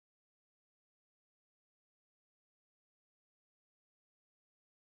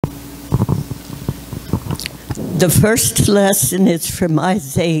The first lesson is from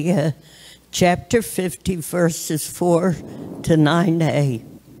Isaiah chapter 50, verses 4 to 9a.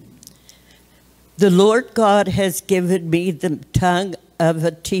 The Lord God has given me the tongue of a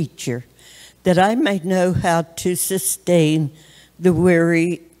teacher, that I may know how to sustain the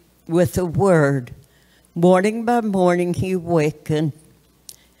weary with a word. Morning by morning he wakens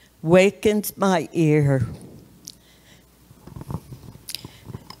my ear,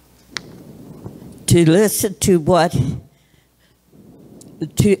 to listen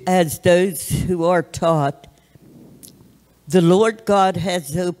as those who are taught. The Lord God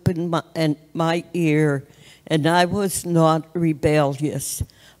has opened my ear, and I was not rebellious.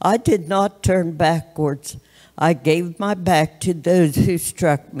 I did not turn backwards. I gave my back to those who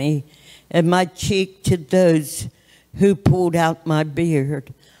struck me, and my cheek to those who pulled out my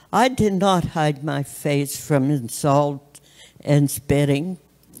beard. I did not hide my face from insult and spitting.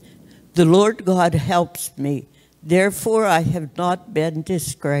 The Lord God helps me. Therefore I have not been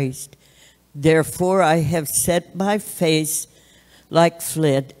disgraced. Therefore I have set my face like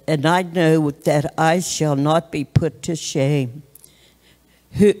flint, and I know that I shall not be put to shame.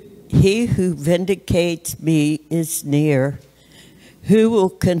 He who vindicates me is near. Who will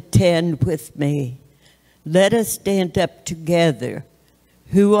contend with me? Let us stand up together.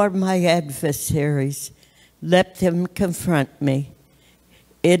 Who are my adversaries? Let them confront me.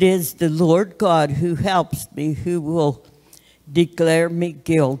 It is the Lord God who helps me, who will declare me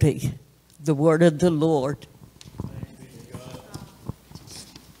guilty. The word of the Lord.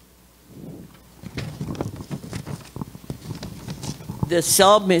 The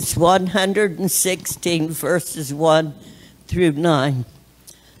psalm is 116, verses 1 through 9.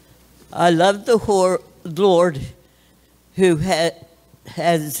 I love the Lord who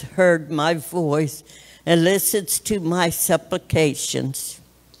has heard my voice and listens to my supplications.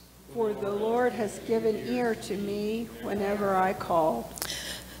 For the Lord has given ear to me whenever I call.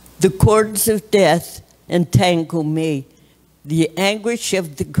 The cords of death entangle me. The anguish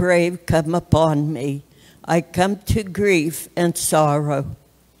of the grave come upon me. I come to grief and sorrow.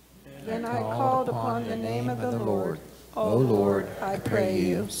 Then I called upon the name of the Lord. O Lord, I pray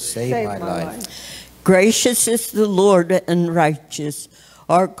you, save my life. Gracious is the Lord and righteous.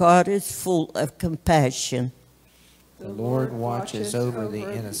 Our God is full of compassion. The Lord watches over the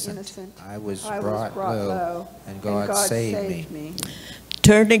innocent. I was brought low, and God saved me.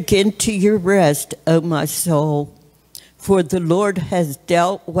 Turn again to your rest, O my soul, for the Lord has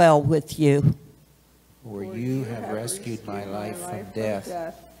dealt well with you. For you have rescued my life from death,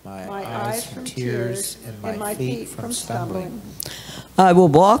 my eyes from tears, and my feet from stumbling. I will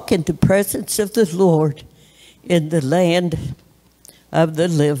walk in the presence of the Lord in the land of the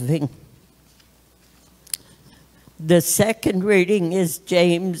living. The second reading is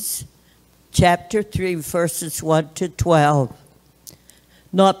James chapter 3, verses 1 to 12.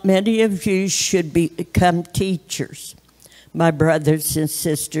 Not many of you should become teachers, my brothers and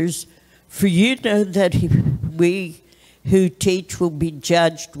sisters, for you know that we who teach will be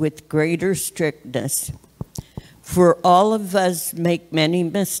judged with greater strictness. For all of us make many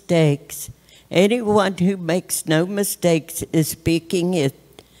mistakes. Anyone who makes no mistakes in speaking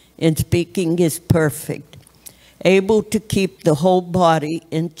is perfect, able to keep the whole body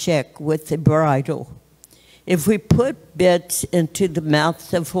in check with a bridle. If we put bits into the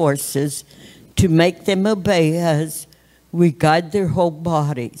mouths of horses to make them obey us, we guide their whole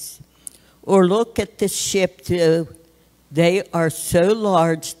bodies. Or look at the ship, though they are so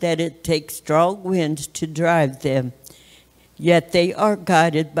large that it takes strong winds to drive them. Yet they are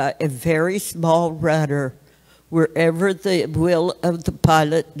guided by a very small rudder, wherever the will of the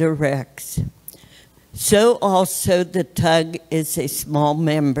pilot directs. So also the tongue is a small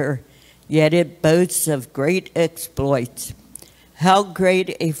member, yet it boasts of great exploits. How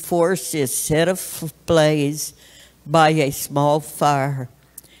great a force is set ablaze by a small fire,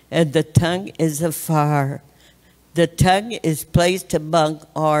 and the tongue is a fire. The tongue is placed among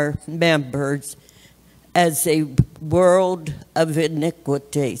our members as a world of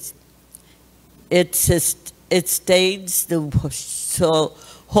iniquities. It stains the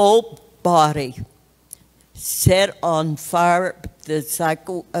whole body, set on fire the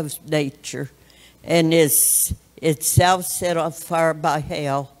cycle of nature, and is itself set on fire by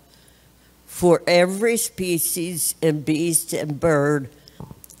hell. For every species and beast and bird,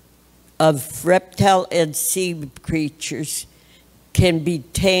 of reptile and sea creatures, can be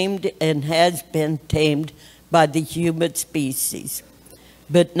tamed and has been tamed by the human species.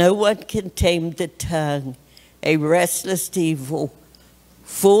 But no one can tame the tongue, a restless evil,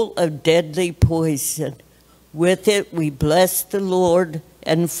 full of deadly poison. With it we bless the Lord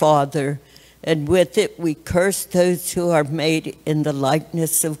and Father, and with it we curse those who are made in the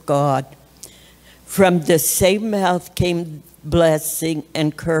likeness of God. From the same mouth came blessing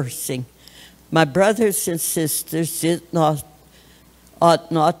and cursing. My brothers and sisters, it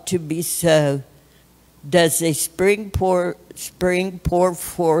ought not to be so. Does a spring pour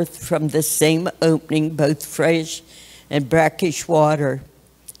forth from the same opening both fresh and brackish water?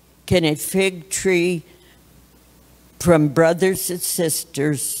 Can a fig tree from brothers and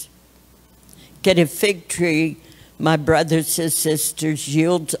sisters, can a fig tree, my brothers and sisters,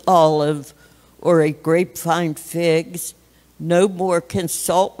 yield olive or a grapevine figs? No more can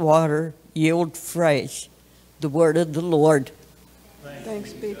salt water yield fresh. The word of the Lord.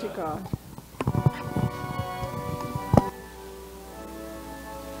 Thanks be to God.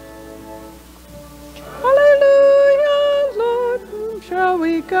 Hallelujah, Lord, whom shall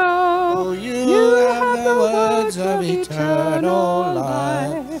we go? Oh, you have the words of eternal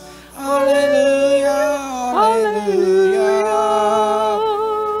life. Hallelujah, hallelujah.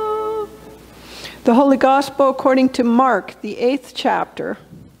 The Holy Gospel according to Mark, the 8th chapter.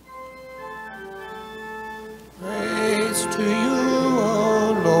 Praise to you,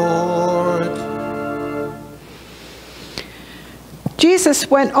 O Lord. Jesus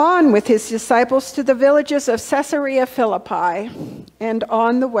went on with his disciples to the villages of Caesarea Philippi, and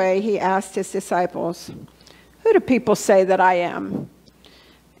on the way he asked his disciples, "Who do people say that I am?"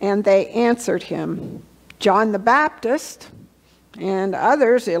 And they answered him, "John the Baptist, and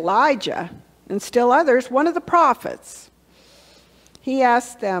others Elijah, and still others one of the prophets." He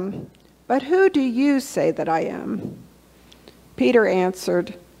asked them, "But who do you say that I am?" Peter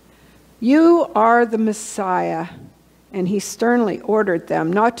answered, "You are the Messiah." And he sternly ordered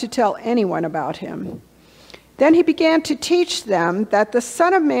them not to tell anyone about him. Then he began to teach them that the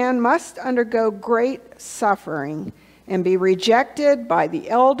Son of Man must undergo great suffering and be rejected by the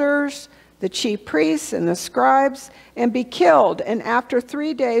elders, the chief priests, and the scribes, and be killed, and after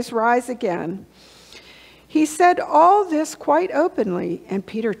 3 days rise again. He said all this quite openly, and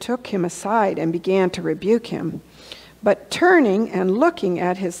Peter took him aside and began to rebuke him. But turning and looking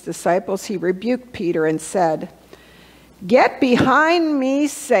at his disciples, he rebuked Peter and said, "Get behind me,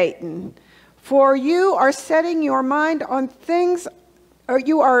 Satan, for you are setting your mind on things, or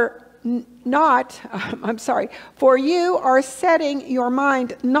you are not, for you are setting your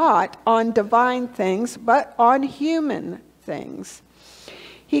mind not on divine things, but on human things."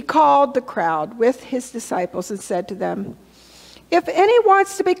 He called the crowd with his disciples and said to them, "If any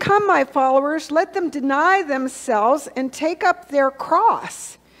wants to become my followers, let them deny themselves and take up their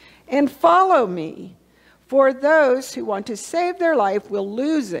cross and follow me. For those who want to save their life will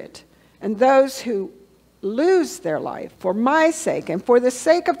lose it, and those who lose their life for my sake and for the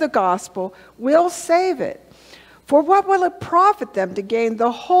sake of the gospel will save it. For what will it profit them to gain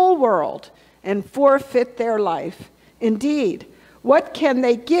the whole world and forfeit their life? Indeed, what can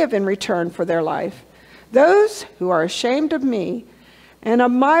they give in return for their life? Those who are ashamed of me and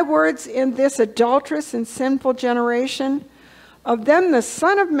of my words in this adulterous and sinful generation, of them the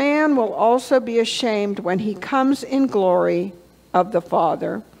Son of Man will also be ashamed when he comes in glory of the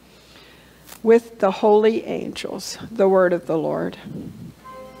Father with the holy angels." The word of the Lord.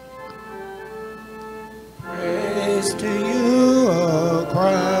 Praise to you, O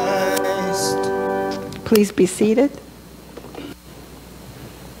Christ. Please be seated.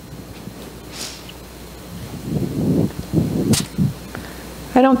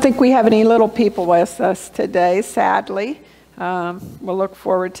 I don't think we have any little people with us today, sadly. We'll look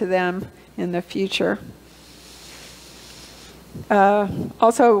forward to them in the future.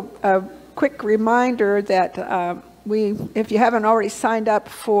 Also, a quick reminder that if you haven't already signed up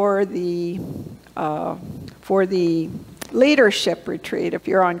for the leadership retreat, if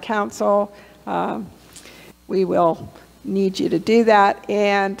you're on council, we will need you to do that.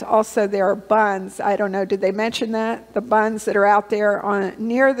 And also there are buns. I don't know, did they mention that? The buns that are out there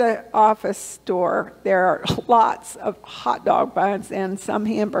near the office door. There are lots of hot dog buns and some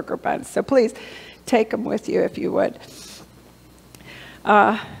hamburger buns. So please take them with you if you would.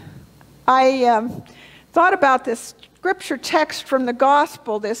 I thought about this scripture text from the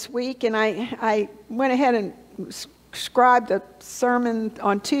gospel this week, and I went ahead and scribed a sermon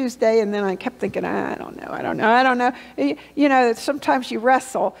on Tuesday, and then I kept thinking, I don't know. You know, sometimes you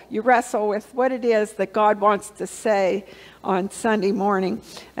wrestle with what it is that God wants to say on Sunday morning.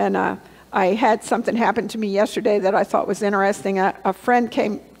 And I had something happen to me yesterday that I thought was interesting. A friend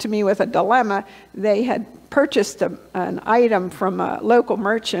came to me with a dilemma. They had purchased an item from a local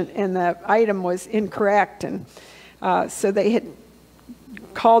merchant, and the item was incorrect, and so they had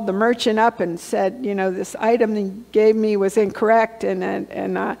called the merchant up and said, this item he gave me was incorrect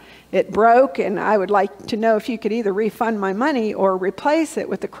and it broke, and I would like to know if you could either refund my money or replace it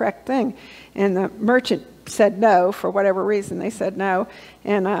with the correct thing. And the merchant said no. For whatever reason, they said no.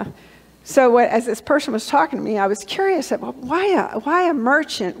 And so as this person was talking to me, I was curious about why a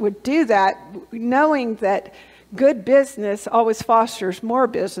merchant would do that, knowing that good business always fosters more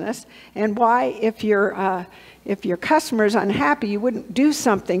business, and why, if your customer is unhappy, you wouldn't do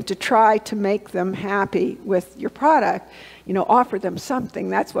something to try to make them happy with your product. Offer them something.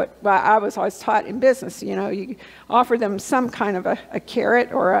 That's what I was always taught in business. You offer them some kind of a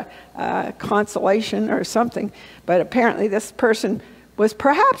carrot or a consolation or something. But apparently this person was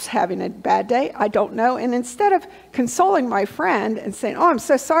perhaps having a bad day. I don't know. And instead of consoling my friend and saying, "Oh, I'm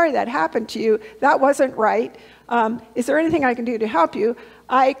so sorry that happened to you. That wasn't right. Is there anything I can do to help you?"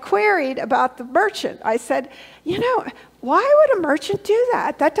 I queried about the merchant. I said, why would a merchant do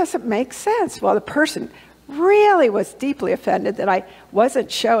that? That doesn't make sense. Well, the person really was deeply offended that I wasn't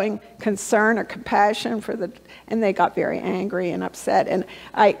showing concern or compassion and they got very angry and upset. And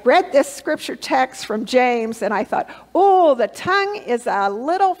I read this scripture text from James, and I thought, oh, the tongue is a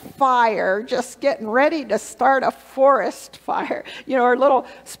little fire just getting ready to start a forest fire, or a little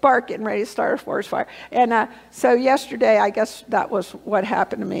spark getting ready to start a forest fire. And so yesterday, I guess that was what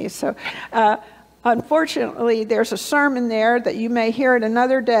happened to me. So unfortunately, there's a sermon there that you may hear it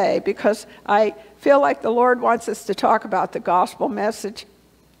another day, because I feel like the Lord wants us to talk about the gospel message,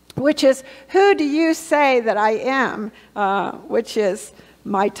 which is, who do you say that I am? Which is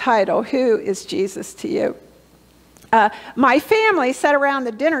my title. Who is Jesus to you? My family sat around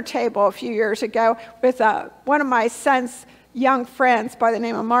the dinner table a few years ago with one of my son's young friends by the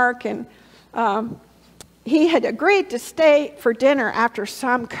name of Mark, and he had agreed to stay for dinner after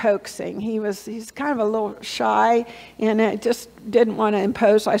some coaxing. He's kind of a little shy and just didn't want to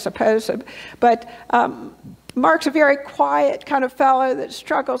impose, I suppose. But Mark's a very quiet kind of fellow that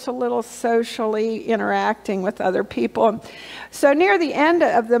struggles a little socially interacting with other people. So near the end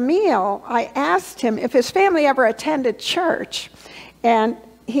of the meal, I asked him if his family ever attended church. And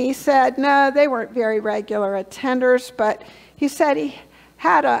he said, no, they weren't very regular attenders, but he said he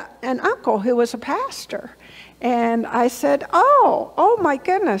had an uncle who was a pastor. And I said, oh my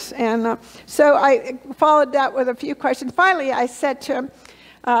goodness. And so I followed that with a few questions. Finally, I said to him,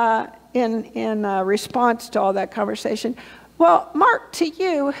 in response to all that conversation, well, Mark, to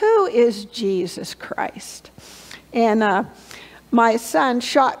you, who is Jesus Christ? And my son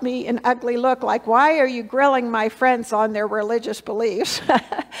shot me an ugly look like, why are you grilling my friends on their religious beliefs?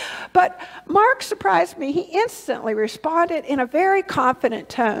 But Mark surprised me. He instantly responded in a very confident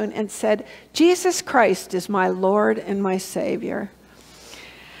tone and said, Jesus Christ is my Lord and my Savior.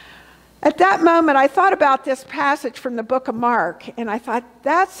 At that moment, I thought about this passage from the book of Mark, and I thought,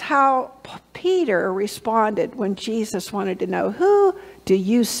 that's how Peter responded when Jesus wanted to know, who do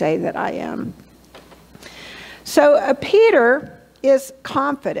you say that I am? So Peter is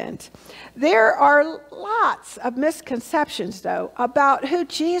confident. There are lots of misconceptions, though, about who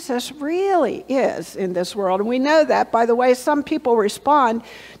Jesus really is in this world. And we know that by the way some people respond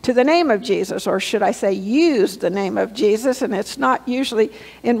to the name of Jesus, or should I say use the name of Jesus, and it's not usually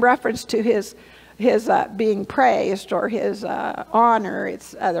in reference to his being praised or his honor.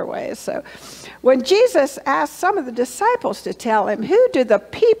 It's other ways. So when Jesus asked some of the disciples to tell him, who do the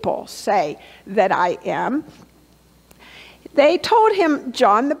people say that I am? They told him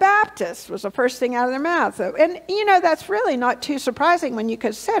John the Baptist was the first thing out of their mouth. So, and that's really not too surprising when you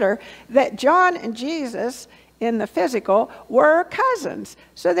consider that John and Jesus in the physical were cousins.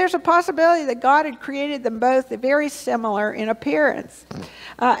 So there's a possibility that God had created them both very similar in appearance.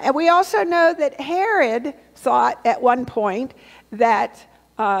 And we also know that Herod thought at one point that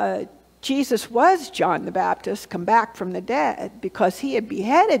Jesus was John the Baptist come back from the dead, because he had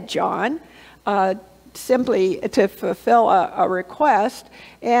beheaded John simply to fulfill a request,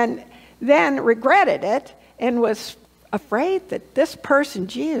 and then regretted it and was afraid that this person,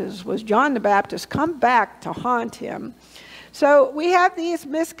 Jesus, was John the Baptist, come back to haunt him. So we have these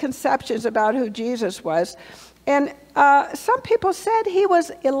misconceptions about who Jesus was. And some people said he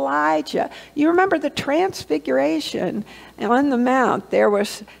was Elijah. You remember the transfiguration on the Mount. There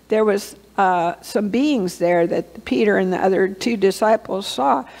was some beings there that Peter and the other two disciples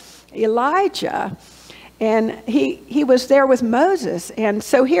saw. Elijah. And he was there with Moses. And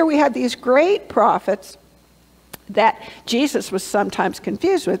so here we have these great prophets that Jesus was sometimes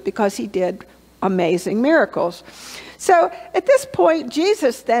confused with, because he did amazing miracles. So at this point,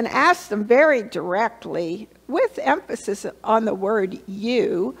 Jesus then asked them very directly, with emphasis on the word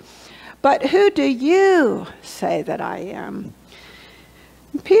you, but who do you say that I am?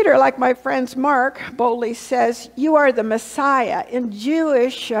 Peter, like my friend's Mark, boldly says, "You are the Messiah." In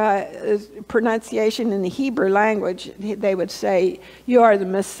Jewish pronunciation in the Hebrew language, they would say, "You are the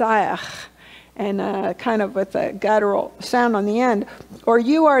Messiah," and kind of with a guttural sound on the end. Or,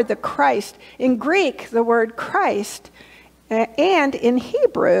 "You are the Christ." In Greek, the word Christ and in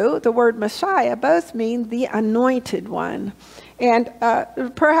Hebrew, the word Messiah both mean the anointed one. And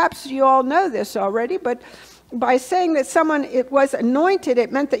perhaps you all know this already, but by saying that someone was anointed,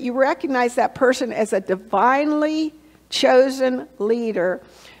 it meant that you recognize that person as a divinely chosen leader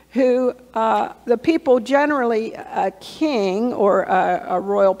who the people, generally a king or a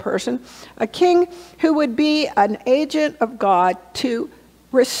royal person, a king who would be an agent of God to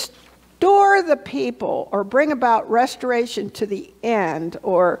restore the people or bring about restoration to the end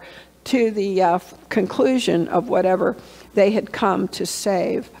or to the conclusion of whatever they had come to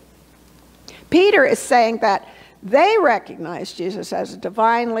save. Peter is saying that they recognized Jesus as a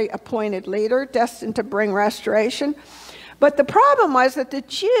divinely appointed leader destined to bring restoration. But the problem was that the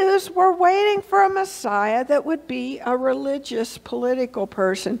Jews were waiting for a Messiah that would be a religious, political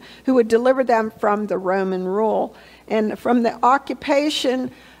person who would deliver them from the Roman rule and from the occupation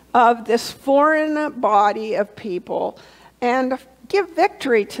of this foreign body of people, and give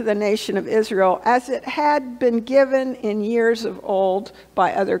victory to the nation of Israel as it had been given in years of old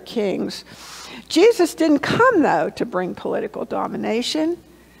by other kings. Jesus didn't come, though, to bring political domination.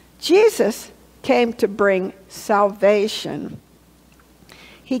 Jesus came to bring salvation.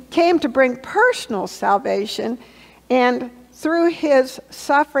 He came to bring personal salvation, and through his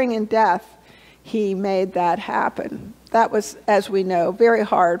suffering and death, he made that happen. That was, as we know, very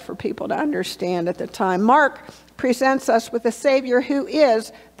hard for people to understand at the time. Mark presents us with a Savior who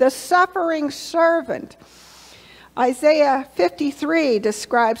is the suffering servant. Isaiah 53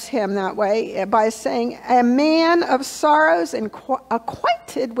 describes him that way by saying, "A man of sorrows and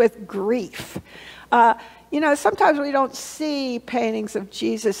acquainted with grief." Sometimes we don't see paintings of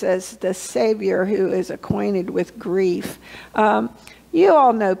Jesus as the Savior who is acquainted with grief. You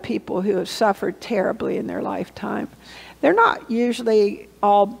all know people who have suffered terribly in their lifetime. They're not usually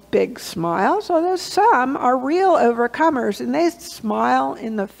all big smiles, although some are real overcomers, and they smile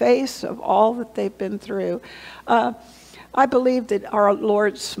in the face of all that they've been through. I believe that our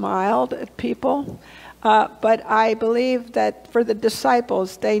Lord smiled at people, but I believe that for the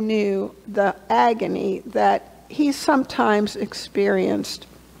disciples, they knew the agony that he sometimes experienced.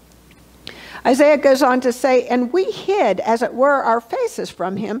 Isaiah goes on to say, "And we hid, as it were, our faces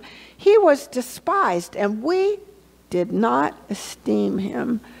from him. He was despised, and we did not esteem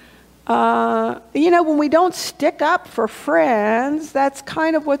him." When we don't stick up for friends, that's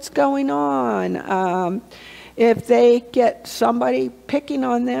kind of what's going on. If they get somebody picking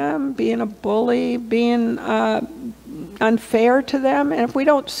on them, being a bully, being unfair to them, and if we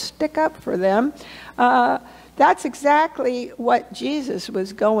don't stick up for them, that's exactly what Jesus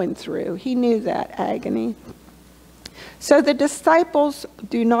was going through. He knew that agony. So the disciples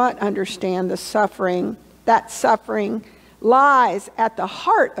do not understand the suffering. That suffering lies at the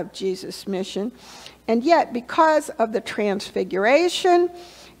heart of Jesus' mission. And yet, because of the transfiguration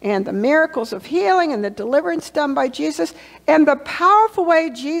and the miracles of healing and the deliverance done by Jesus and the powerful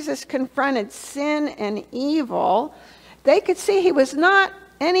way Jesus confronted sin and evil, they could see he was not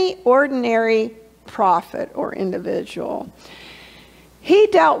any ordinary prophet or individual. He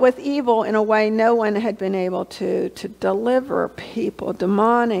dealt with evil in a way no one had been able to deliver people,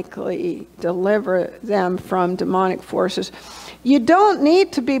 demonically deliver them from demonic forces. You don't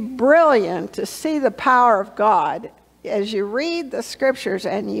need to be brilliant to see the power of God as you read the scriptures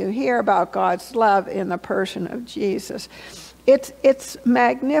and you hear about God's love in the person of Jesus. It's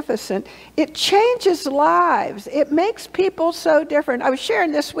magnificent. It changes lives. It makes people so different. I was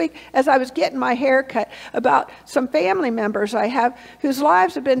sharing this week as I was getting my hair cut about some family members I have whose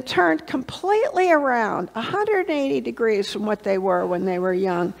lives have been turned completely around, 180 degrees from what they were when they were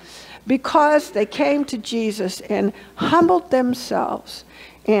young, because they came to Jesus and humbled themselves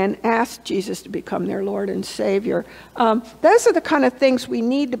and asked Jesus to become their Lord and Savior. Those are the kind of things we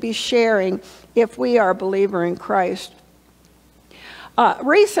need to be sharing if we are a believer in Christ.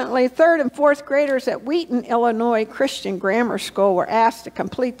 Recently, 3rd and 4th graders at Wheaton, Illinois Christian Grammar School were asked to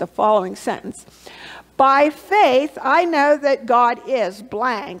complete the following sentence. "By faith, I know that God is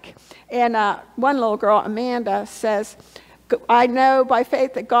blank." And one little girl, Amanda, says, "I know by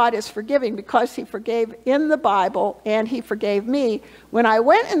faith that God is forgiving because he forgave in the Bible and he forgave me when I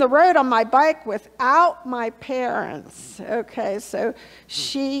went in the road on my bike without my parents." Okay, so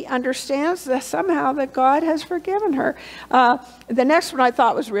she understands that somehow that God has forgiven her. The next one I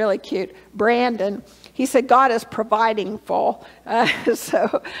thought was really cute. Brandon, He said, God is providing full.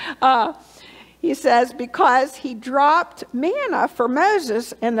 He says, because he dropped manna for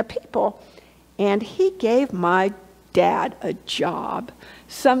Moses and the people, and he gave my dad a job.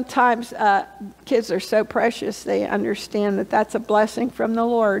 Sometimes kids are so precious, they understand that that's a blessing from the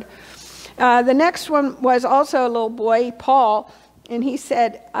Lord. The next one was also a little boy, Paul, and he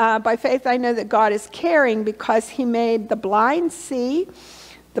said, by faith I know that God is caring because he made the blind see,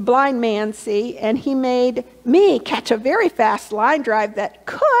 the blind man see, and he made me catch a very fast line drive that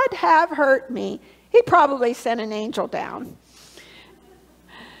could have hurt me. He probably sent an angel down.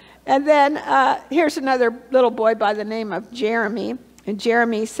 And then here's another little boy by the name of Jeremy. And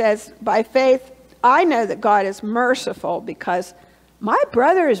Jeremy says, by faith, I know that God is merciful because my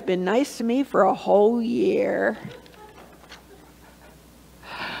brother has been nice to me for a whole year.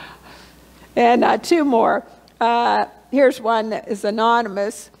 And two more. Here's one that is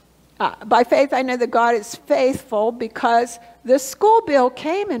anonymous. By faith, I know that God is faithful because the school bill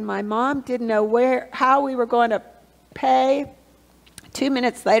came and my mom didn't know how we were going to pay. 2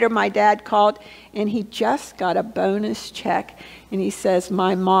 minutes later, my dad called, and he just got a bonus check. And he says,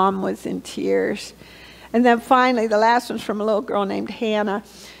 my mom was in tears. And then finally, the last one's from a little girl named Hannah.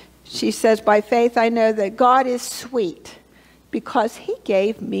 She says, by faith, I know that God is sweet because he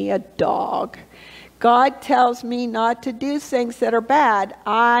gave me a dog. God tells me not to do things that are bad.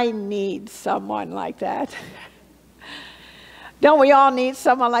 I need someone like that. Don't we all need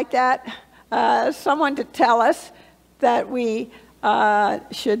someone like that? Someone to tell us that we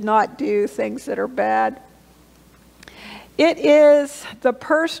should not do things that are bad. It is the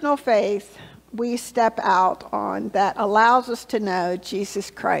personal faith we step out on that allows us to know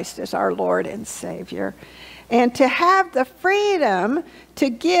Jesus Christ as our Lord and Savior, and to have the freedom to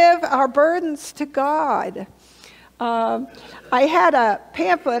give our burdens to God. I had a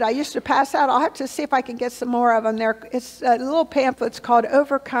pamphlet I used to pass out. I'll have to see if I can get some more of them there. It's a little pamphlet's called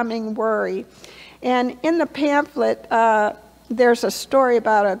Overcoming Worry. And in the pamphlet, there's a story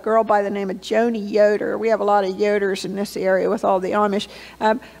about a girl by the name of Joni Yoder. We have a lot of Yoders in this area with all the Amish.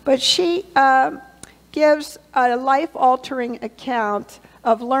 But she gives a life-altering account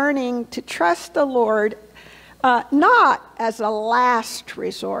of learning to trust the Lord, not as a last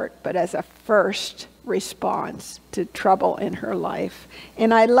resort, but as a first response to trouble in her life.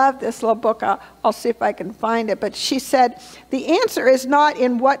 And I love this little book. I'll see if I can find it. But she said, the answer is not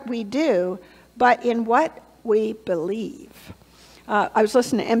in what we do, but in what we believe. I was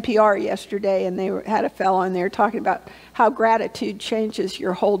listening to NPR yesterday, and they had a fellow in there talking about how gratitude changes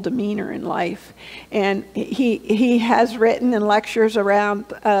your whole demeanor in life. And he has written in lectures around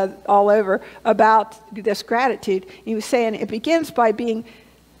all over about this gratitude. He was saying it begins by being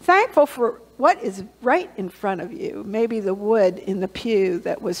thankful for what is right in front of you. Maybe the wood in the pew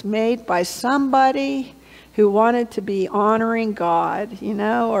that was made by somebody who wanted to be honoring God, you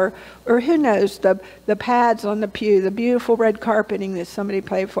know, or who knows, the pads on the pew, the beautiful red carpeting that somebody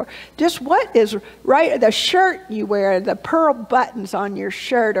paid for. Just what is right, the shirt you wear, the pearl buttons on your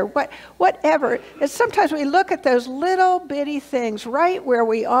shirt, or whatever. And sometimes we look at those little bitty things right where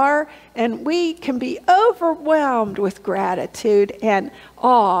we are, and we can be overwhelmed with gratitude and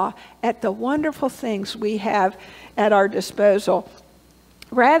awe at the wonderful things we have at our disposal.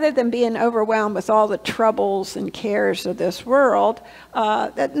 Rather than being overwhelmed with all the troubles and cares of this world,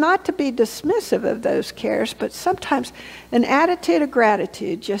 not to be dismissive of those cares, but sometimes an attitude of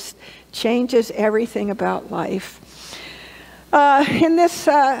gratitude just changes everything about life. In this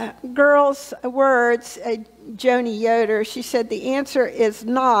girl's words, Joni Yoder, she said, the answer is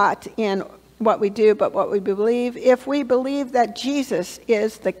not in what we do, but what we believe. If we believe that Jesus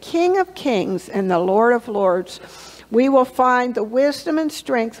is the King of Kings and the Lord of Lords, we will find the wisdom and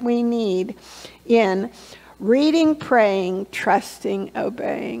strength we need in reading, praying, trusting,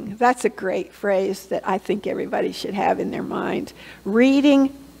 obeying. That's a great phrase that I think everybody should have in their mind.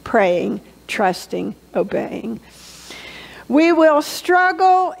 Reading, praying, trusting, obeying. We will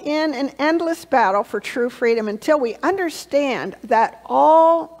struggle in an endless battle for true freedom until we understand that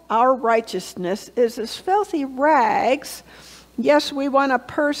all our righteousness is as filthy rags. Yes, we want to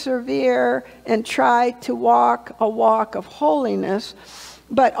persevere and try to walk a walk of holiness,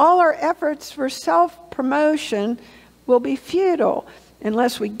 but all our efforts for self-promotion will be futile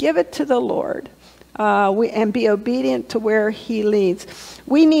unless we give it to the Lord and be obedient to where He leads.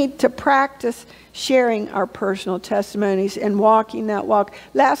 We need to practice sharing our personal testimonies and walking that walk.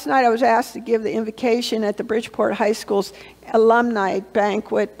 Last night I was asked to give the invocation at the Bridgeport High School's alumni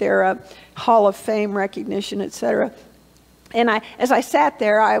banquet, their Hall of Fame recognition, etc. And as I sat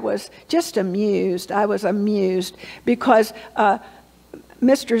there, I was just amused. I was amused because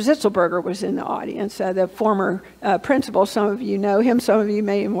Mr. Zitzelberger was in the audience, the former principal. Some of you know him, some of you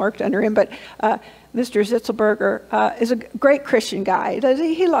may have worked under him, but Mr. Zitzelberger is a great Christian guy.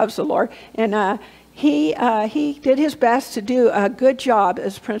 He loves the Lord, and he did his best to do a good job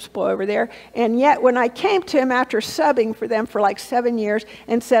as principal over there. And yet when I came to him after subbing for them for like 7 years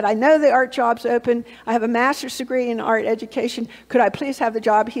and said, I know the art job's open, I have a master's degree in art education, could I please have the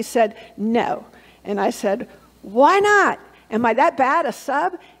job? He said, no. And I said, why not? Am I that bad a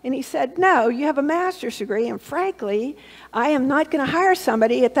sub? And he said, no, you have a master's degree, and frankly, I am not going to hire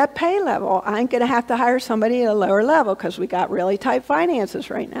somebody at that pay level. I'm going to have to hire somebody at a lower level because we got really tight finances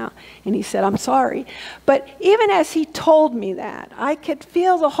right now. And he said, I'm sorry. But even as he told me that, I could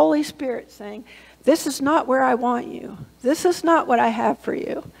feel the Holy Spirit saying, this is not where I want you. This is not what I have for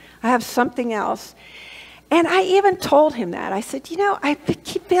you. I have something else. And I even told him that. I said, you know, I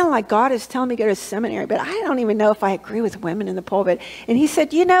keep feeling like God is telling me to go to seminary, but I don't even know if I agree with women in the pulpit. And he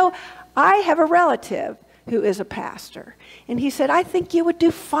said, you know, I have a relative who is a pastor. And he said, I think you would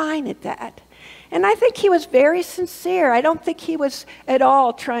do fine at that. And I think he was very sincere. I don't think he was at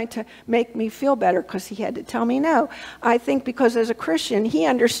all trying to make me feel better because he had to tell me no. I think because as a Christian, he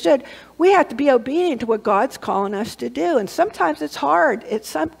understood we have to be obedient to what God's calling us to do. And sometimes it's hard. It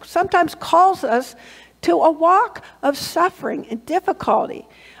sometimes calls us to a walk of suffering and difficulty.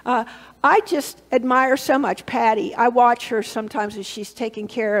 I just admire so much Patty. I watch her sometimes as she's taking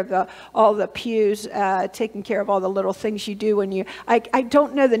care of all the pews, taking care of all the little things you do when you, I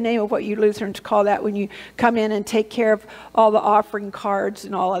don't know the name of what you Lutherans call that when you come in and take care of all the offering cards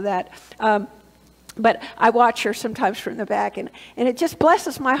and all of that. But I watch her sometimes from the back, and it just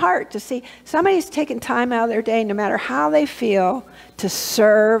blesses my heart to see somebody's taking time out of their day, no matter how they feel, to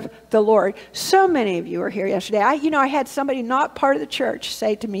serve the Lord. So many of you were here yesterday. I had somebody not part of the church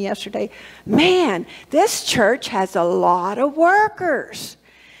say to me yesterday, man, this church has a lot of workers.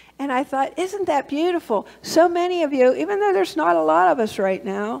 And I thought, isn't that beautiful? So many of you, even though there's not a lot of us right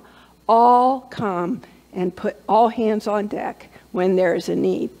now, all come and put all hands on deck when there is a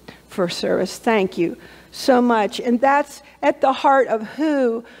need for service. Thank you so much. And that's at the heart of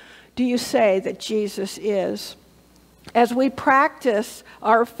who do you say that Jesus is. As we practice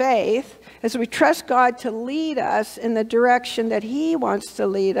our faith, as we trust God to lead us in the direction that He wants to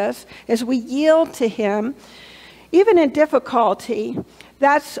lead us, as we yield to Him, even in difficulty,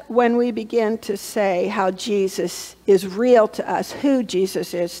 that's when we begin to say how Jesus is real to us, who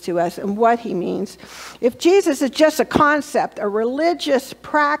Jesus is to us, and what He means. If Jesus is just a concept, a religious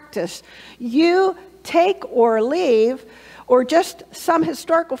practice, you take or leave, or just some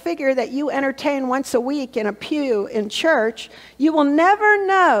historical figure that you entertain once a week in a pew in church, you will never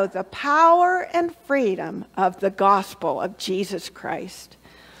know the power and freedom of the gospel of Jesus Christ.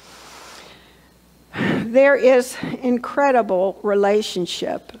 There is incredible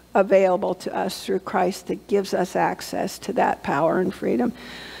relationship available to us through Christ that gives us access to that power and freedom.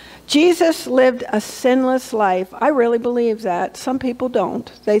 Jesus lived a sinless life. I really believe that. Some people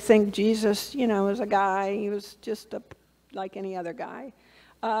don't. They think Jesus, was a guy. He was just like any other guy.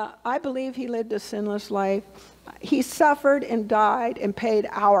 I believe He lived a sinless life. He suffered and died and paid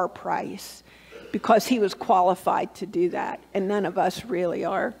our price because He was qualified to do that, and none of us really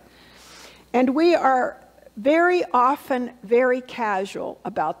are. And we are very often very casual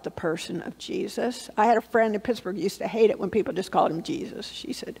about the person of Jesus. I had a friend in Pittsburgh who used to hate it when people just called Him Jesus.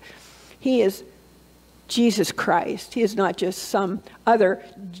 She said, He is Jesus Christ. He is not just some other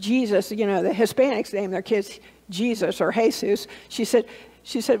Jesus. The Hispanics name their kids Jesus or Jesus. She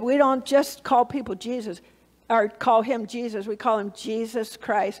said, we don't just call people Jesus or call Him Jesus. We call Him Jesus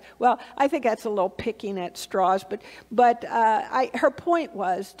Christ. Well, I think that's a little picking at straws, but her point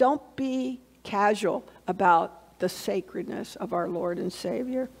was, don't be casual about the sacredness of our Lord and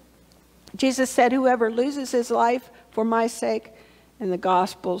Savior. Jesus said, whoever loses his life for my sake and the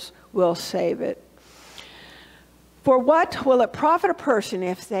Gospels will save it. For what will it profit a person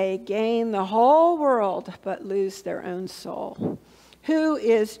if they gain the whole world but lose their own soul? Who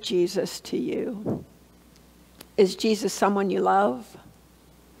is Jesus to you? Is Jesus someone you love?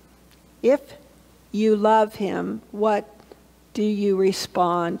 If you love Him, what do you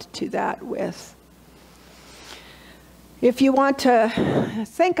respond to that with? If you want to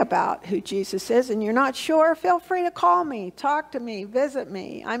think about who Jesus is and you're not sure, feel free to call me, talk to me, visit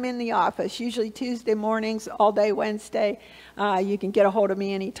me. I'm in the office, usually Tuesday mornings, all day Wednesday. You can get a hold of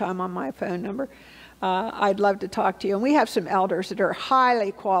me anytime on my phone number. I'd love to talk to you. And we have some elders that are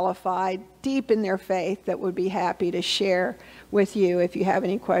highly qualified, deep in their faith, that would be happy to share with you if you have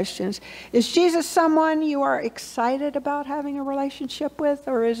any questions. Is Jesus someone you are excited about having a relationship with?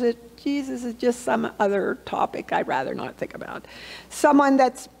 Or is it Jesus is just some other topic I'd rather not think about? Someone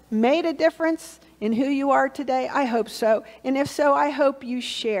that's made a difference in who you are today? I hope so. And if so, I hope you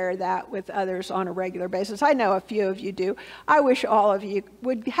share that with others on a regular basis. I know a few of you do. I wish all of you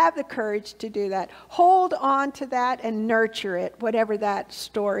would have the courage to do that. Hold on to that and nurture it, whatever that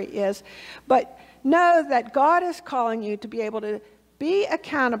story is. But know that God is calling you to be able to be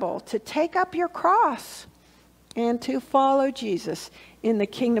accountable, to take up your cross, and to follow Jesus in the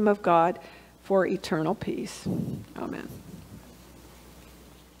kingdom of God for eternal peace. Amen.